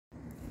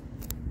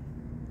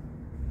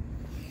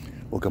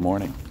Well, good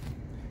morning.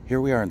 Here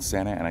we are in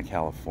Santa Ana,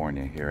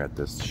 California, here at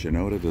this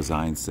SHINODA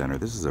Design Center.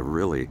 This is a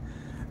really,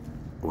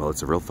 well,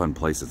 it's a real fun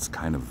place. It's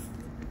kind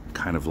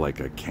of like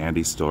a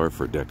candy store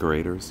for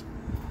decorators.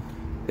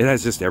 It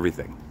has just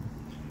everything.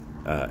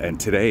 And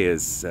today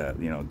is,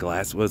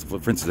 glass, for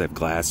instance, they have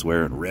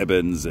glassware and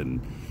ribbons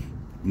and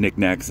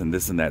knickknacks and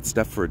this and that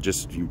stuff for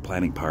just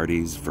planning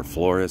parties, for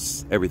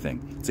florists,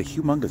 everything. It's a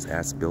humongous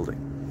ass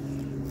building.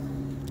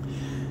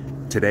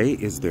 Today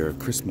is their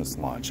Christmas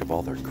launch of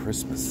all their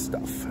Christmas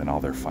stuff and all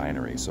their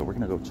finery. So we're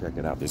gonna go check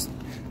it out.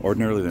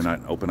 Ordinarily they're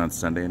not open on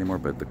Sunday anymore,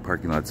 but the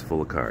parking lot's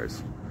full of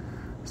cars.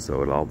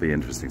 So it'll all be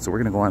interesting. So we're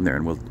gonna go on there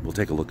and we'll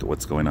take a look at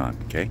what's going on,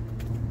 okay?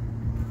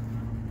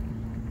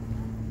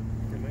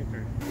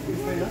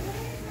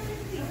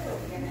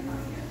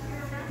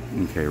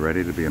 Okay,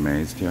 ready to be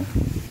amazed here?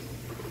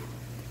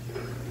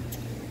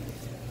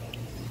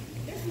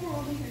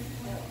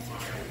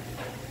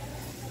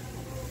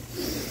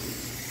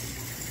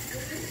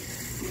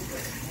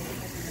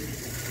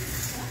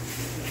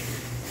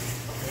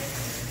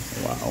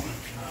 Wow.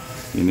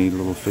 You need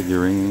little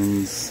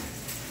figurines,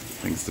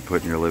 things to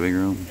put in your living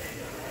room.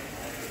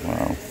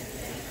 Wow.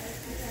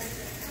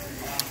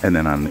 And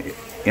then on the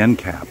end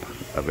cap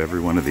of every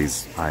one of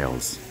these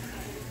aisles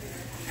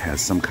has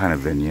some kind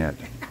of vignette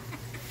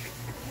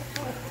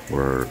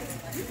where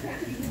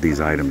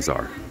these items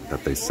are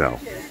that they sell.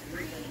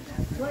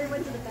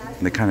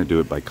 And they kind of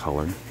do it by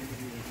color.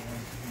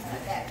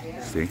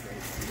 See?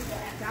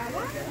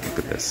 Look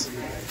at this.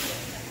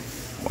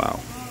 Wow.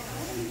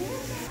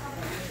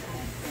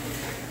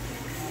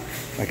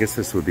 I guess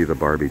this would be the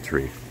Barbie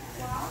tree.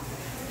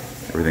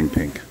 Everything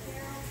pink.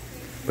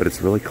 But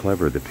it's really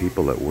clever, the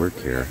people that work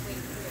here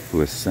who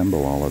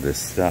assemble all of this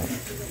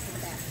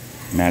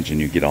stuff. Imagine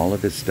you get all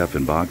of this stuff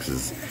in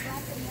boxes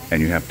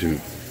and you have to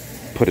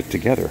put it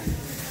together.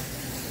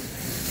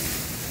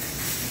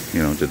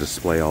 You know, to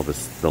display all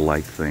the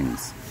like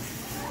things.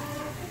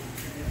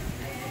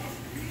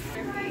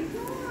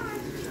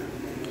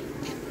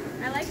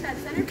 I like that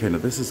center. Okay, now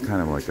this is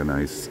kind of like a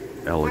nice,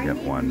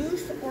 elegant one.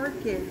 Loose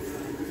orchids.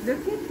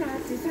 Look at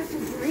that. This has a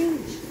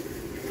range.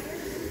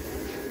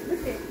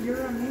 Look at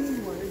you're a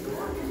mean one.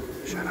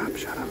 Shut up,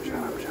 shut up, shut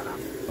up, shut up.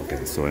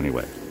 Okay, so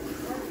anyway.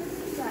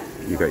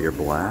 You got your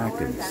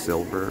black and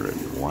silver and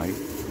white.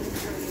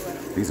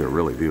 These are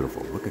really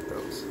beautiful. Look at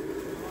those.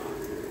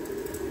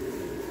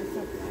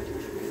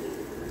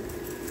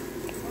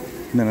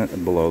 And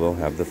then below they'll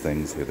have the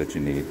things here that you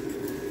need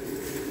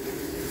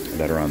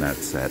that are on that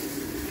set.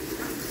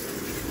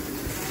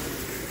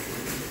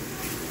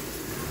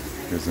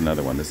 Here's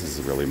another one. This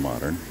is really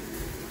modern.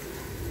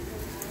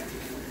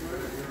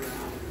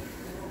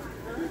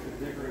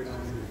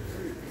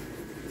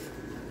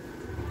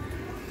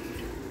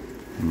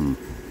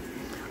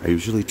 I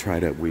usually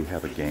we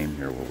have a game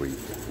here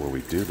where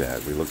we do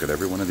that. We look at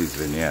every one of these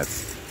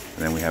vignettes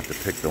and then we have to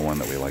pick the one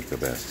that we like the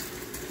best.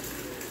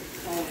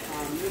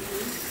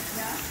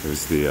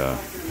 There's the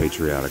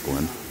patriotic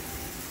one.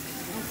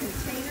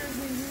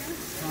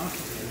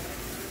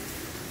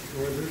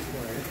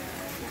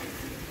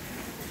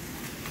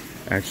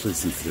 Actually,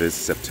 since it is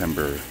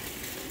September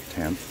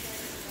 10th,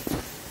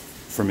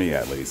 for me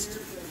at least,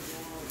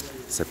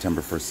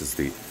 September 1st is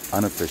the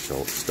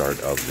unofficial start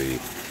of the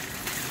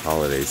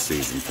holiday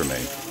season for me.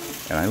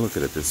 And I look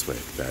at it this way,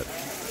 that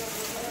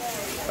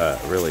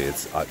really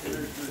it's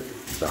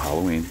the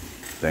Halloween,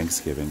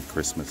 Thanksgiving,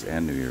 Christmas,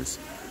 and New Year's.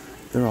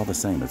 They're all the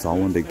same. It's all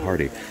one big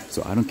party.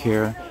 So I don't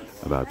care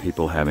about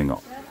people having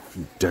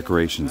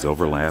decorations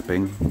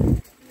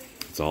overlapping.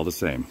 It's all the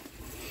same.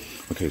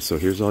 Okay, so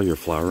here's all your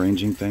flower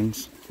arranging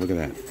things. Look at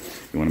that.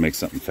 You want to make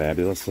something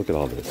fabulous? Look at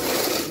all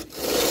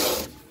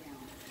this.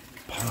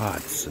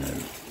 Pots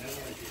and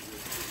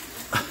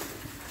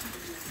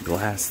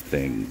glass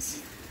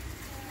things.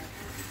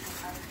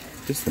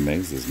 Just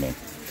amazes me.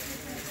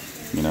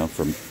 You know,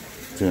 from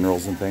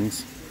funerals and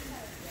things.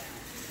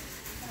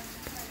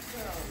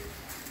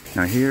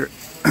 Now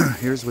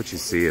here's what you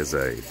see as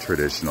a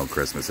traditional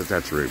Christmas.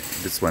 That's true.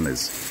 This one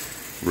is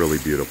really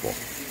beautiful.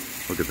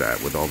 Look at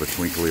that, with all the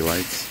twinkly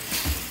lights.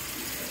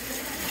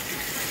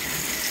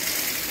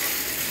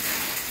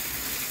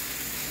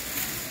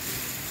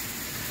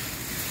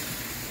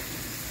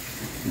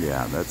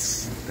 Yeah,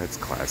 that's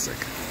classic.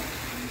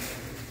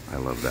 I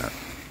love that.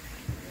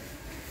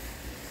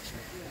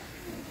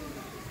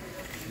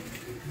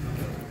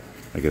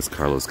 I guess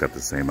Carlos got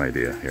the same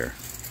idea here.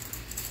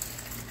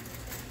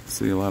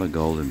 See a lot of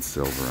gold and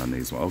silver on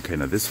these. Okay,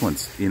 now this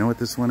one's, you know what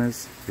this one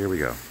is? Here we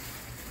go.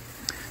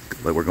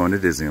 We're going to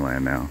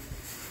Disneyland now.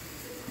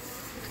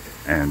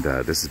 And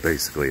this is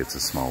basically, it's a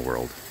small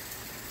world.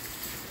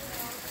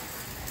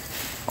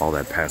 All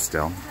that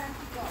pastel,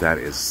 that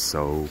is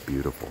so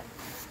beautiful.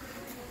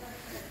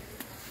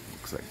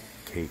 Looks like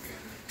cake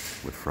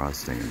with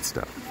frosting and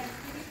stuff.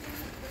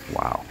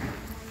 Wow.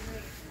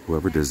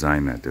 Whoever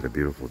designed that did a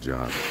beautiful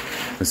job.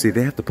 Now see,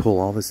 they have to pull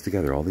all this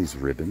together, all these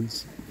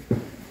ribbons.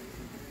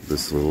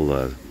 This little,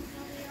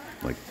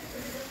 like,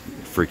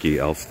 freaky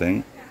elf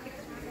thing.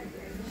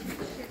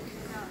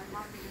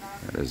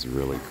 That is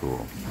really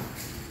cool.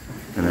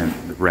 And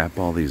then wrap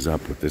all these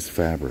up with this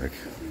fabric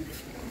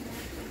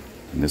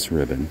and this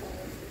ribbon.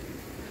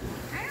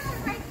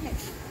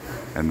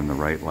 And then the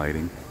right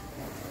lighting.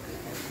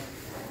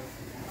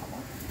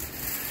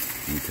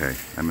 Okay,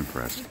 I'm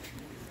impressed.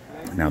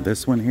 Now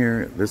this one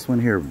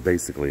here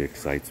basically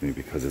excites me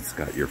because it's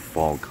got your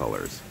fall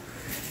colors.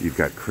 You've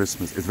got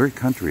Christmas. It's very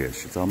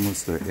country-ish. It's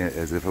almost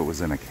as if it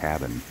was in a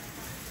cabin.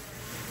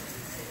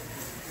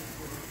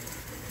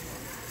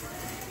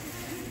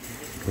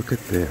 Look at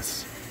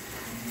this.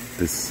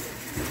 This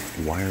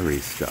wiry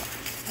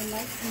stuff. I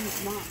like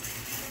these mops.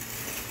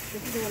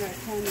 This is the one I was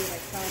telling you I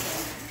saw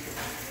them.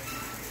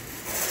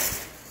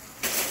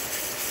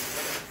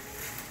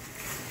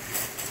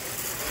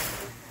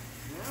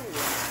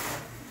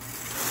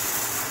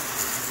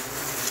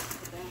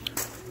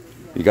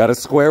 You got a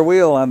square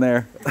wheel on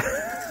there.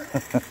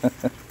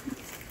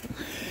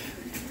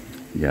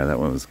 Yeah, that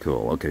one was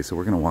cool. Okay, so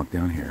we're gonna walk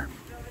down here.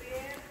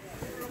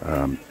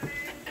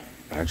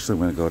 I actually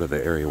want to go to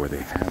the area where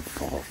they have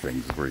fall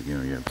things, where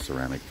you have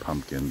ceramic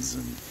pumpkins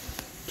and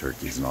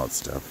turkeys and all that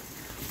stuff.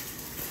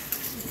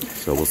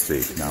 So we'll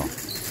see. Now,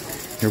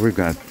 here we've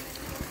got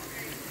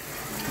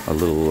a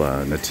little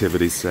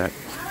nativity set.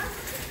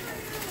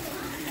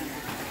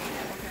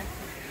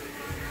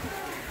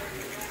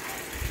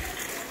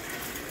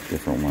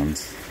 Different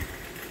ones.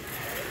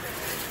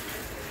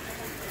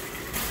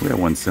 We got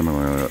one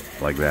similar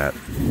like that.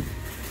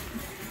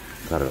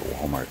 Got it at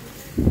Walmart.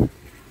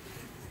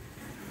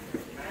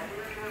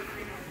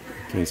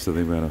 Okay, so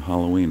they've got a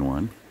Halloween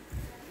one.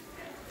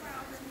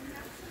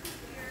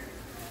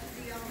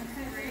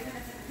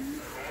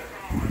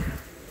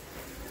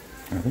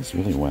 Are these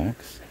really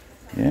wax?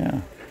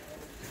 Yeah.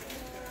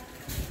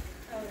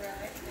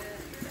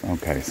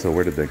 Okay, so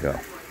where did they go?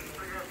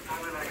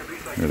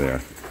 Here they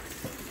are.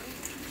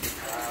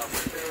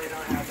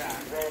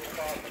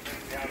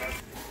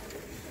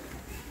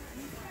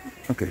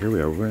 Okay, here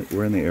we are.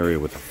 We're in the area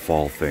with the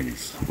fall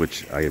things,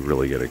 which I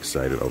really get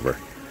excited over.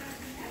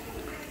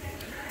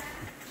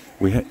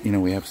 We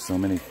have so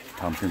many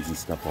pumpkins and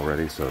stuff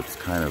already, so it's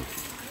kind of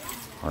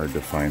hard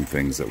to find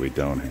things that we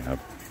don't have.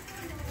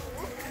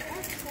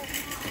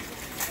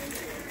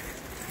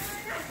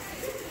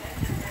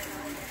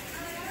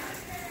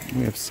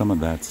 We have some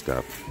of that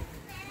stuff.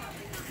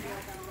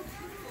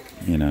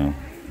 You know,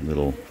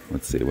 little,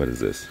 let's see, what is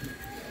this?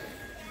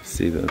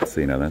 See, let's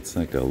see, now that's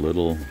like a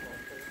little,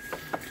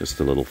 just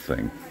a little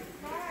thing.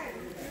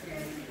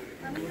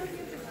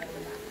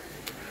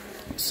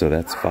 So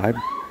that's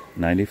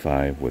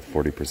 $5.95 with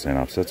 40%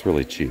 off, so that's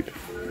really cheap,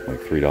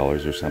 like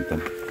 $3 or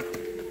something.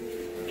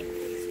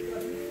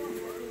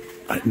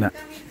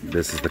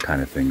 This is the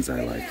kind of things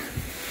I like.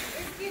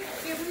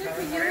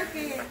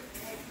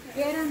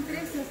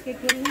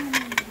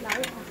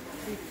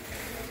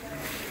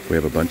 We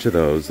have a bunch of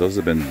those. Those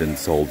have been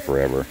sold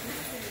forever.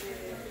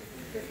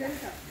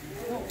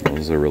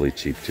 Those are really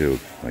cheap too,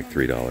 like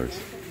 $3.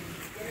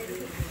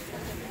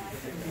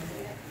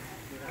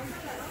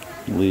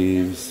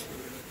 Leaves.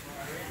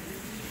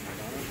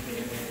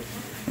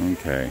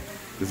 Okay,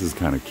 this is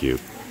kind of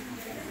cute.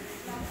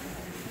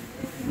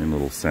 And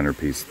little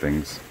centerpiece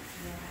things.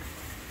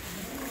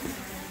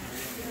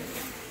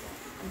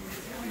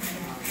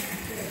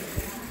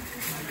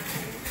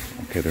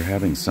 Okay, they're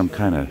having some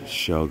kind of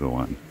show go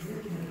on.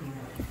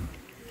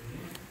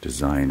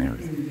 Design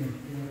everything.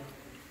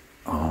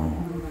 Oh.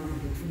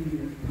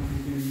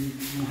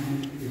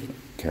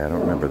 Okay, I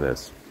don't remember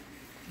this.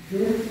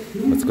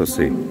 Let's go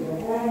see.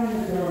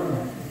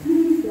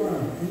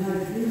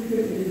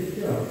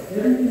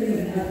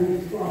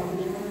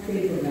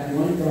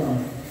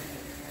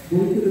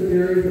 Into the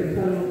berries and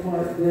cut them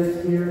apart.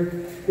 This here,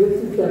 this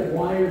is that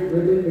wired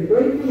ribbon. The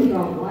great thing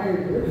about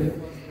wired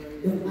ribbon,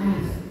 it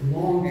lasts a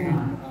long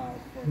time.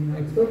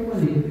 It's so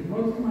funny because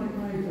most of my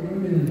clients are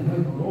women in the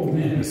husband. Oh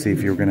man! Let's see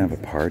if you were gonna have a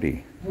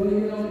party well,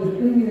 the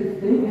thing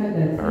is, they had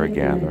that or a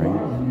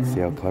gathering. See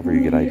how clever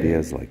you get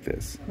ideas like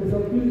this. Because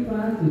I'll do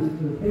classes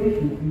for the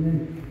patients, and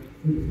then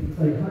it's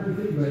like 100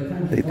 people by the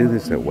time They do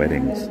this at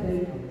weddings.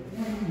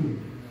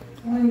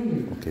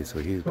 Okay, so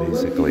he's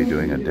basically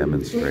doing a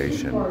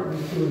demonstration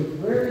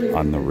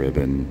on the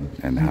ribbon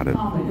and how to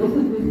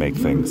make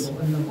things.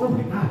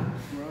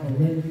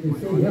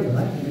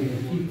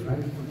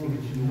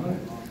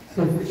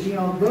 So,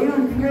 they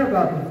don't care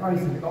about the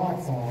price of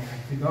golf balls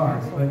and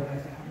cigars, but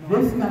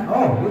this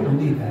kind, we don't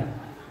need that.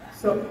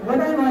 So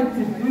what I like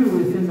to do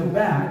is in the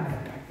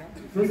back,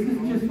 this is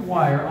just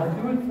wire. I'll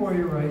do it for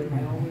you right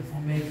now.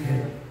 I'll make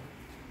it.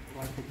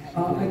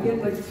 I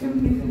get like 2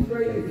 pieces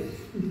right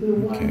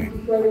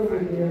right over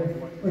there,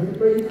 or the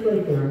brace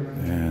right there.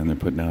 And they're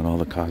putting out all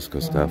the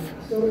Costco stuff.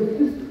 So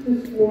it's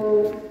this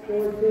floral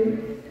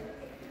thing.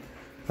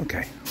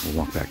 Okay, we'll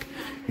walk back.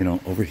 You know,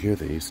 over here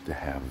they used to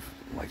have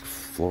like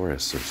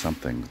florists or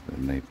something,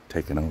 and they've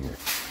taken over.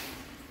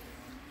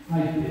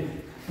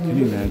 Can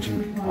you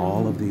imagine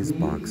all of these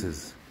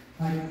boxes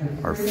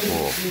are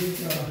full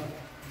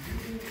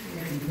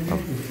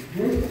of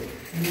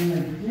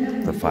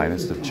the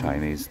finest of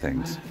Chinese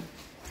things?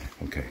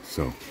 Okay,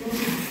 so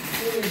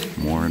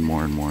more and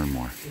more and more and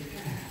more.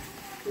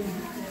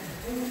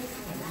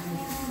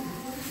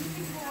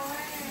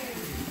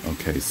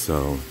 Okay,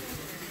 so,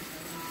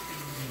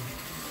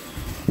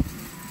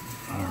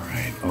 all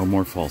right, oh,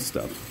 more fall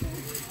stuff.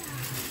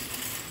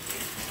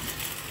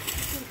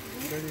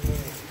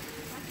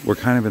 We're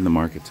kind of in the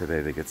market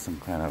today to get some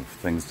kind of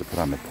things to put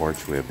on the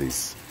porch. We have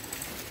these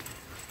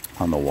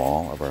on the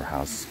wall of our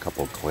house, a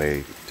couple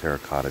clay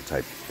terracotta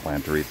type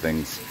plantery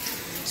things.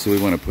 So we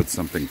want to put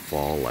something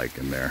fall-like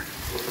in there.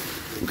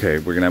 Okay,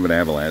 we're gonna have an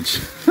avalanche.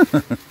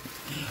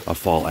 A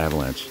fall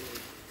avalanche.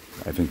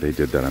 I think they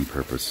did that on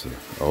purpose.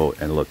 Oh,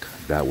 and look,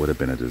 that would have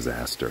been a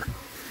disaster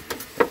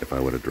if I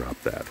would have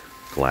dropped that.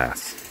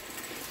 Glass.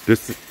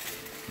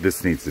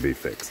 This needs to be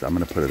fixed. I'm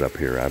gonna put it up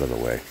here out of the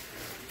way.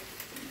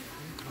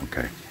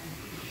 Okay.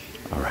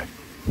 All right.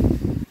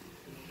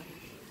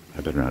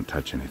 I better not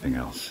touch anything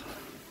else.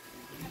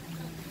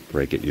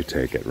 Break it, you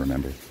take it,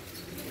 remember?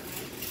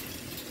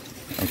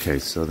 Okay,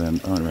 so then,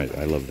 all right,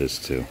 I love this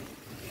too.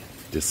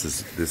 This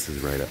is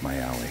right up my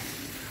alley.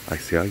 I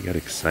get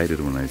excited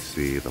when I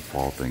see the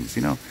fall things.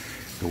 You know,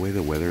 the way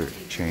the weather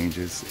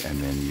changes and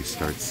then you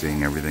start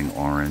seeing everything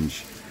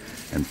orange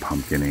and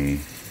pumpkin-y.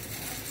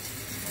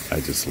 I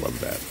just love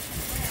that.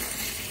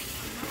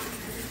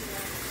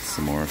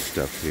 Some more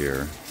stuff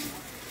here.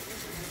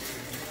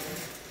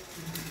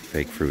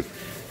 Fake fruit.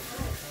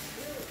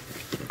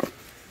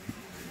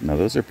 Now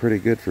those are pretty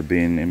good for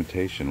being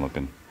imitation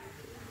looking.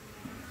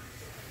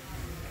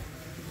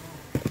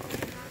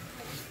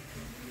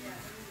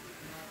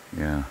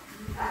 Yeah.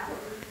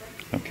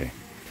 Okay.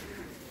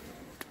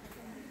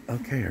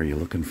 Okay, are you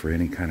looking for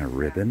any kind of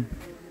ribbon?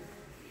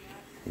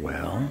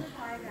 Well,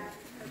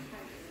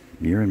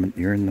 you're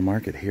in the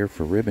market here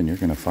for ribbon. You're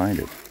going to find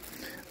it.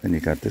 Then you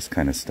got this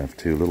kind of stuff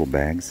too, little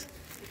bags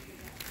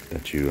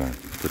that you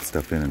put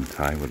stuff in and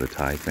tie with a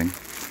tie thing.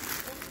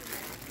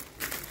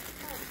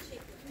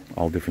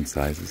 All different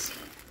sizes.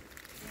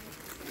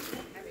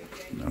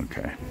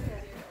 Okay.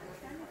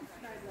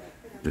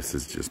 This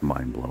is just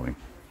mind-blowing.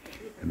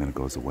 And then it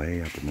goes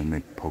away up, and then they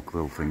poke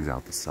little things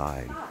out the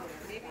side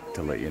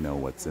to let you know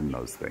what's in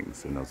those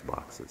things, in those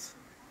boxes.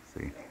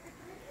 See?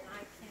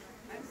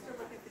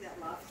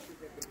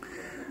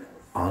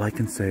 All I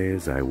can say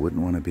is I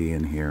wouldn't want to be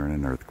in here in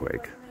an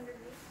earthquake.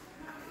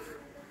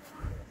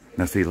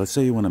 Now see, let's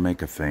say you want to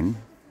make a thing.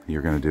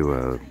 You're going to do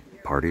a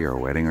party or a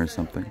wedding or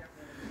something.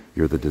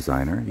 You're the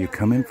designer. You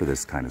come in for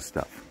this kind of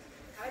stuff.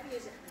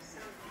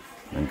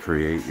 And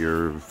create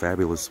your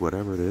fabulous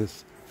whatever it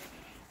is.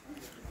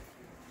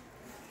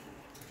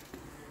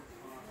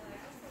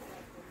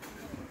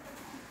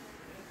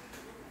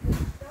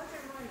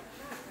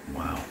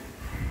 Wow.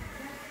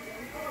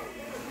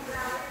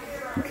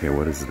 Okay,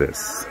 what is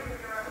this?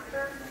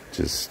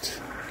 Just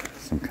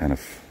some kind of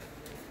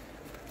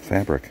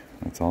fabric.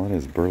 That's all it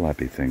is,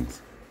 burlap-y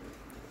things.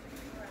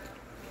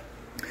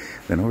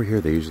 Then over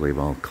here they usually have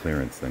all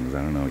clearance things.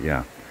 I don't know,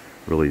 yeah.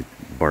 Really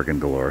bargain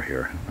galore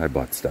here. I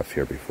bought stuff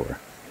here before.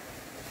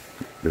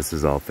 This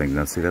is all things.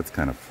 Now see, that's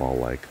kind of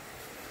fall-like,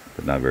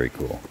 but not very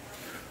cool.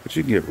 But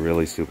you can get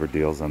really super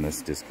deals on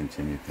this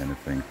discontinued kind of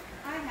thing.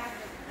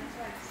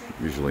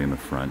 Usually in the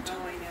front.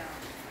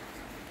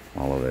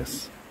 All of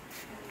this.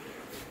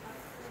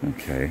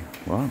 Okay,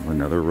 well,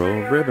 another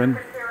row of ribbon.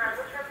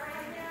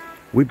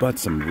 We bought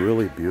some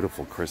really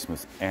beautiful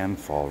Christmas and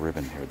fall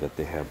ribbon here that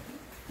they have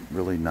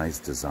really nice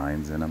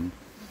designs in them.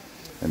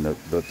 And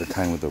the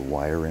kind with the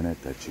wire in it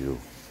that you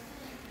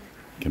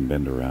can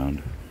bend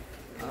around.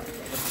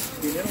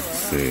 Let's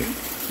see,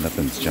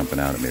 nothing's jumping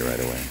out at me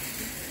right away.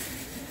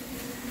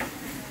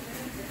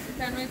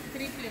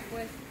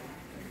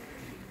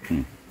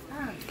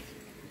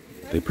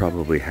 They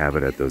probably have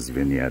it at those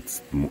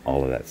vignettes,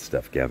 all of that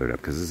stuff gathered up,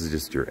 because this is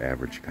just your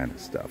average kind of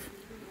stuff.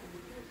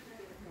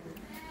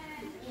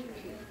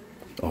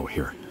 Oh,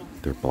 here,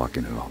 they're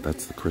blocking it all.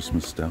 That's the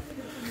Christmas stuff.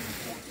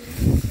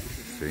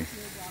 See?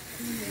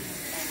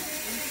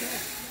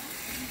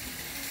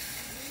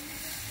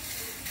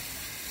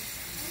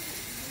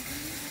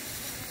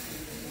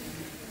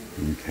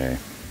 Okay.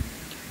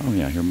 Oh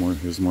yeah,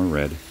 here's more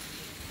red.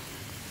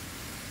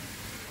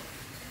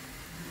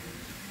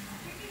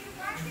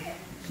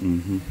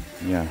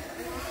 Yeah.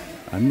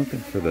 I'm looking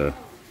for the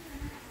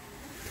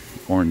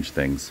orange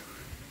things.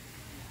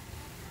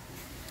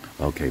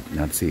 Okay,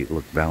 now see,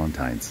 look,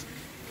 Valentine's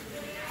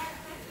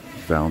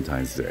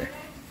Day.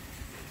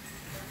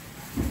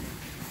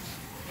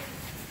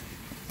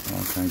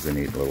 All kinds of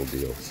neat little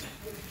deals.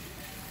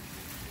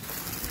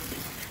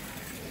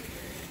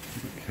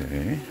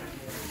 Okay.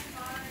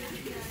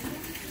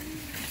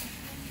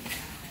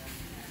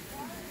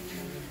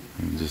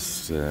 And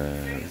just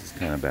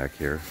kind of back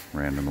here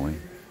randomly.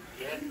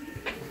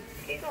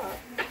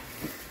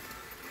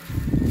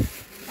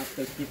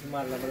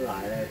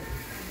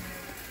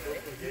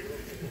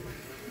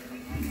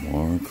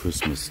 More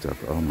Christmas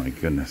stuff. Oh my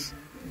goodness.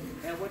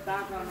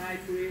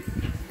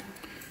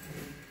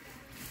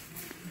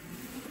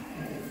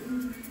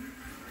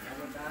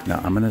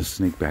 Now I'm gonna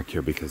sneak back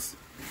here because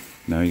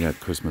now you got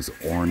Christmas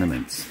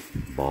ornaments,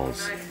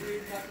 bulbs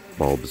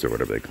or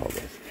whatever they call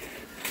those.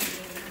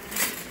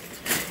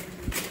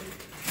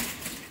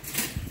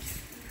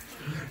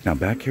 Now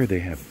back here they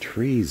have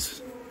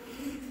trees.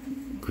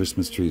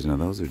 Christmas trees. Now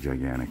those are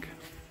gigantic.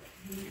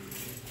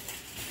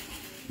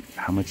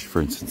 How much,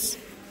 for instance,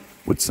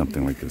 would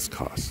something like this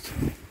cost?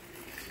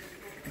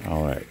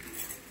 All right.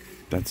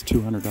 That's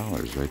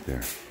 $200 right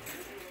there.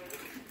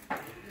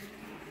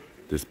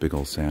 This big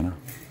old Santa.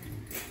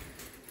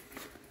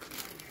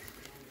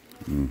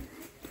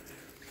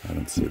 I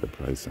don't see the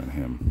price on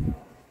him.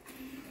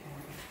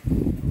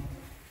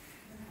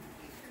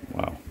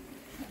 Wow.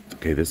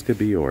 Okay, this could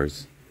be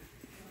yours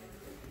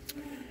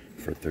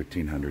for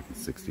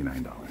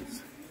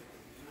 $1,369.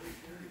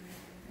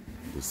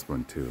 This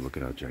one too. Look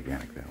at how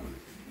gigantic that one.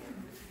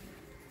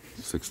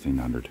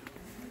 $1,600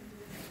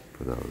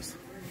 for those.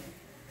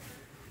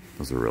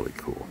 Those are really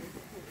cool.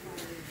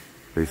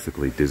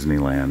 Basically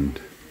Disneyland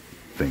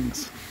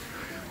things.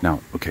 Now,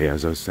 okay,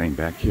 as I was saying,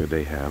 back here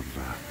they have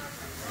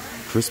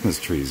Christmas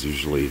trees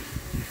usually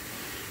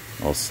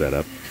all set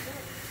up.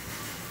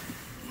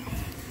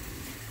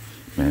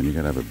 Man, you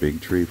gotta have a big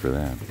tree for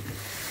that.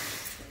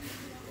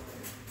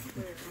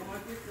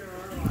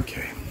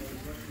 Okay.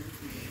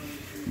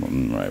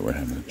 Right, we're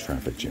having a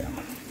traffic jam.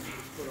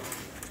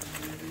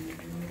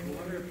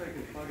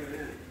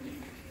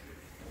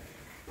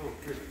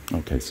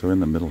 Okay, so in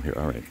the middle here,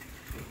 all right.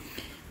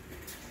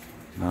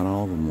 Not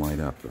all of them light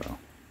up though.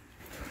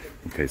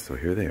 Okay, so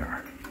here they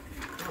are.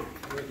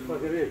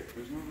 Plug it in.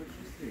 There's no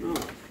electricity. No.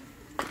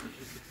 It's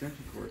just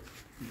extension cords.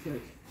 Okay.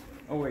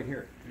 Oh, wait,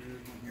 here.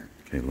 There's one here.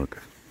 Okay, look.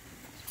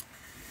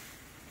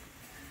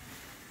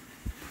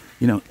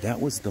 You know, that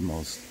was the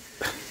most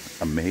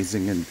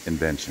amazing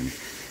invention,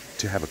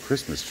 to have a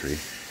Christmas tree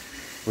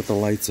with the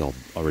lights all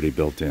already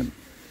built in.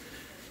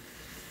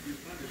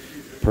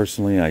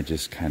 Personally, I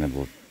just kind of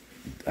look,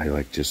 I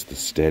like just the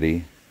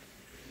steady.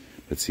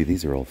 But see,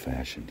 these are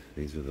old-fashioned.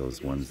 These are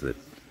those ones that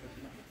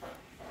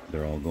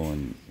they're all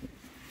going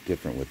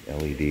different with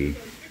LED.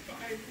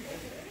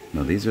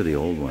 No, these are the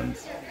old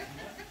ones.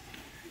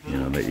 You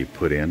know, that you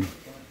put in.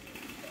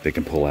 They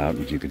can pull out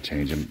and you can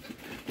change them.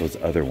 Those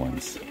other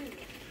ones,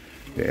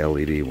 the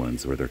LED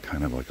ones, where they're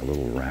kind of like a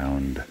little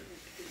round.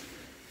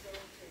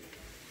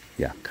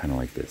 Yeah, kind of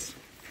like this.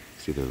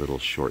 See, they're little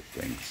short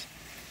things.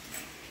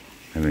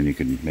 And then you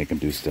can make them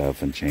do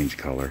stuff and change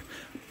color.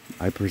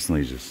 I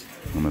personally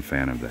I'm a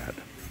fan of that.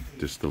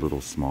 Just the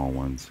little small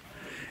ones.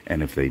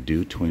 And if they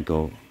do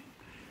twinkle,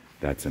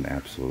 that's an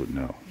absolute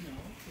no.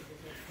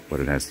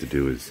 What it has to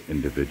do is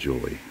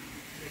individually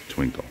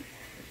twinkle.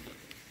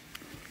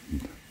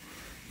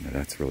 Now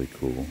that's really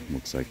cool.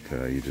 Looks like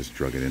you just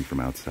drug it in from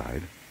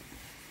outside.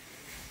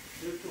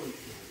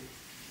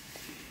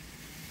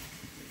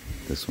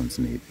 This one's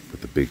neat.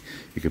 With the big,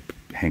 you could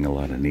hang a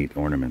lot of neat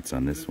ornaments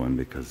on this one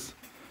because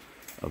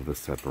of the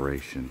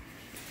separation.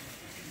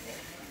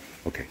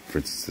 Okay, for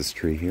instance, this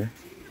tree here,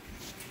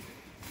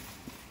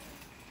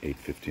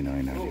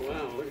 $859.95. Oh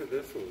wow, look at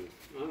this one.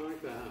 I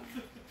like that.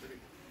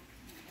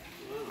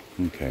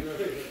 Wow. Okay.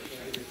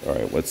 All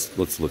right,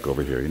 let's look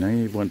over here. You know,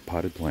 you want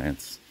potted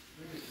plants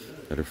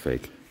that are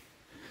fake.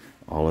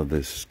 All of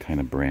this kind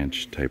of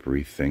branch type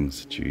wreath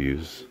things that you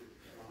use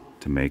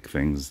to make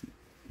things,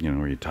 you know,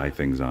 where you tie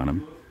things on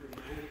them.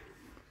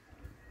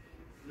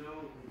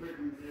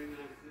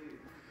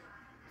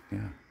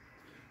 Yeah.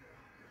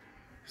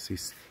 See,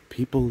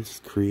 people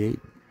create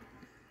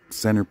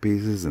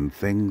centerpieces and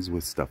things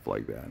with stuff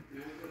like that.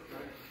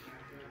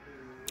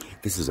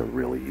 This is a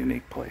really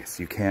unique place.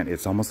 You can't,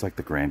 it's almost like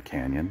the Grand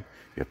Canyon.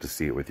 You have to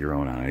see it with your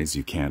own eyes.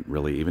 You can't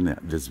really, even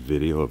this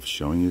video of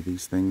showing you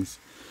these things,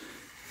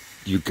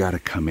 you got to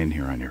come in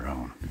here on your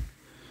own.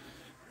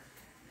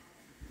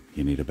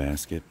 You need a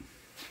basket?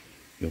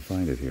 You'll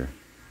find it here.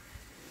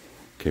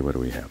 Okay, what do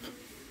we have?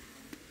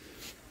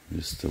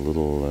 Just a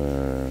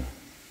little,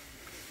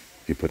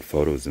 you put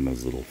photos in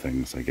those little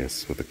things, I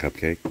guess, with a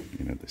cupcake.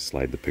 You know, they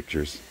slide the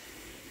pictures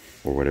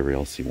or whatever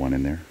else you want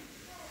in there.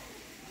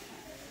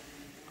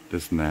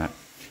 This and that.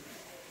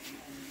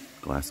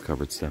 Glass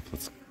covered stuff.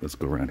 Let's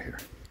go around here.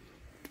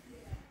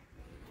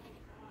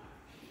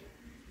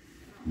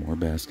 More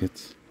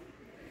baskets.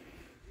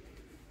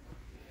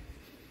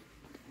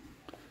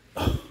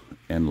 Oh,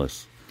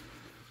 endless.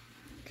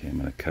 Okay, I'm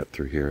gonna cut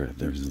through here.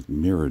 There's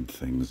mirrored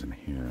things in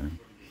here.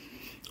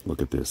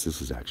 Look at this.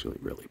 This is actually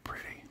really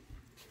pretty.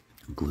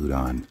 Glued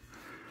on.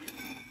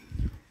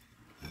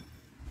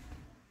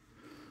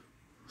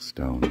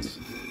 Stones.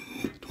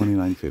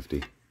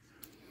 $29.50.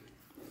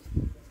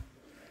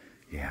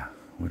 Yeah,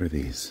 what are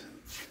these?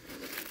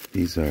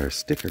 These are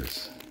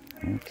stickers.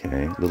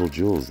 Okay, little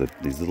jewels that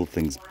these little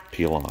things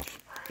peel off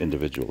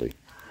individually.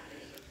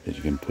 That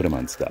you can put them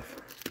on stuff.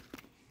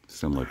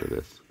 Similar to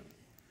this.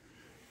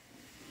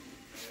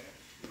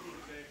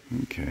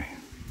 Okay.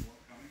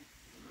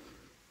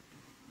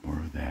 More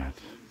of that.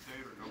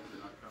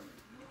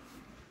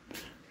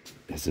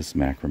 Is this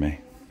macrame?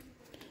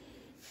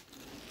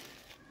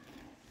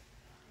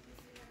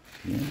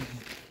 Yeah.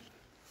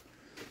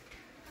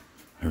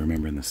 I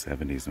remember in the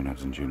 70s when I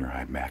was in junior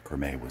high,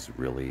 macrame was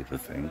really the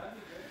thing.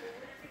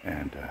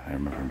 And I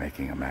remember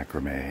making a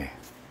macrame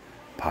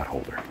pot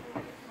holder.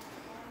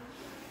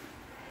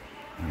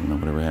 I don't know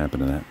what whatever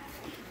happened to that.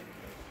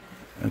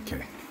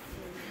 Okay.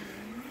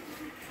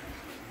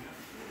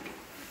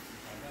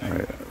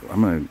 Alright,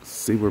 I'm going to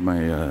see where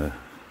my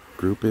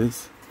group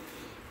is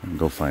and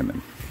go find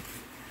them.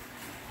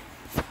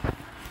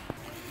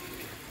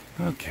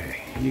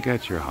 Okay, you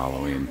got your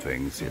Halloween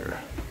things here.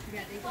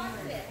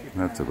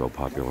 That's a real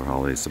popular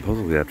holiday.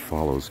 Supposedly that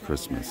follows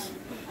Christmas.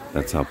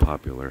 That's how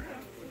popular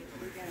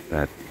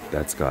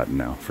that's gotten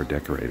now for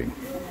decorating.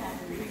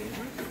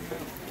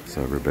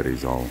 So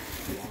everybody's all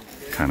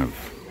kind of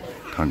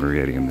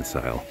congregating in this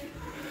aisle.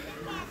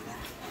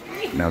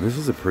 Now this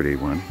is a pretty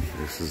one.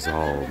 This is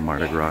all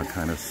Mardi Gras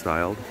kind of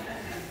styled.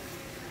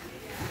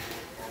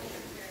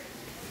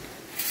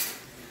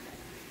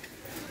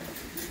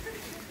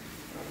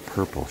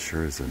 Purple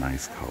sure is a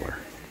nice color.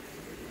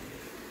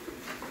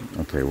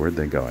 Okay, where'd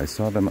they go? I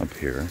saw them up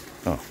here.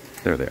 Oh,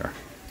 there they are.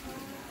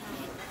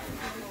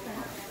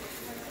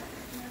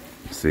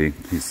 See,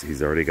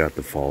 he's already got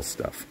the fall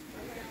stuff.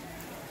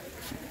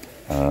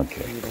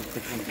 Okay.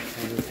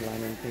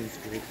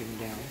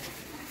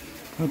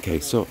 Okay,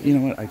 so you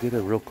know what? I did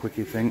a real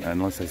quickie thing,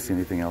 unless I see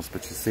anything else.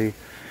 But you see,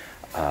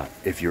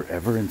 if you're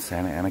ever in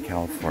Santa Ana,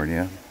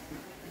 California,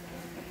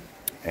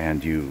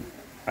 and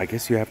I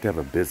guess you have to have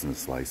a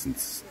business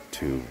license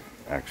to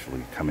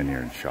actually come in here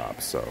and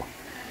shop. So,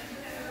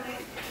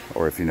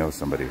 or if you know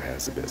somebody who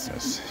has a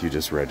business, you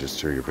just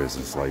register your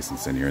business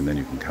license in here, and then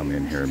you can come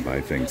in here and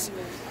buy things.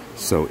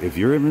 So if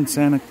you're ever in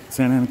Santa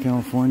Ana,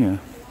 California,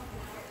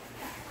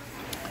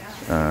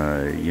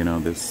 you know,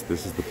 this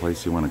is the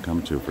place you want to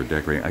come to for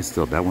decorating.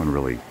 That one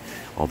really,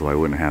 although I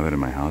wouldn't have it in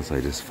my house,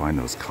 I just find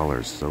those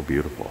colors so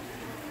beautiful.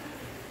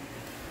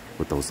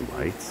 With those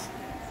lights.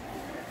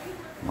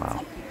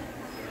 Wow.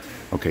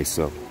 Okay,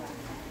 so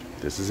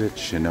this is it,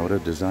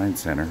 SHINODA Design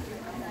Center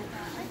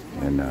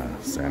in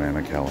Santa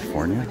Ana,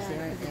 California.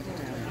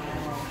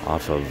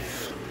 Off of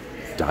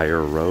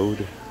Dyer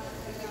Road.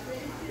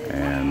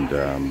 And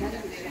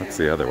what's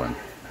the other one?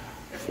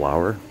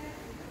 Flower.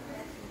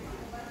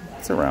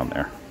 It's around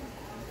there.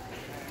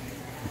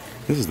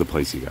 This is the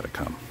place you gotta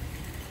come.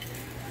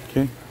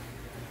 Okay?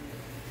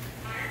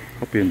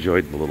 Hope you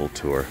enjoyed the little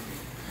tour.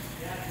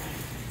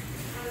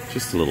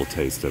 Just a little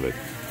taste of it.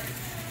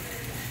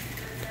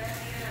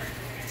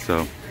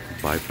 So,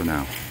 bye for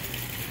now.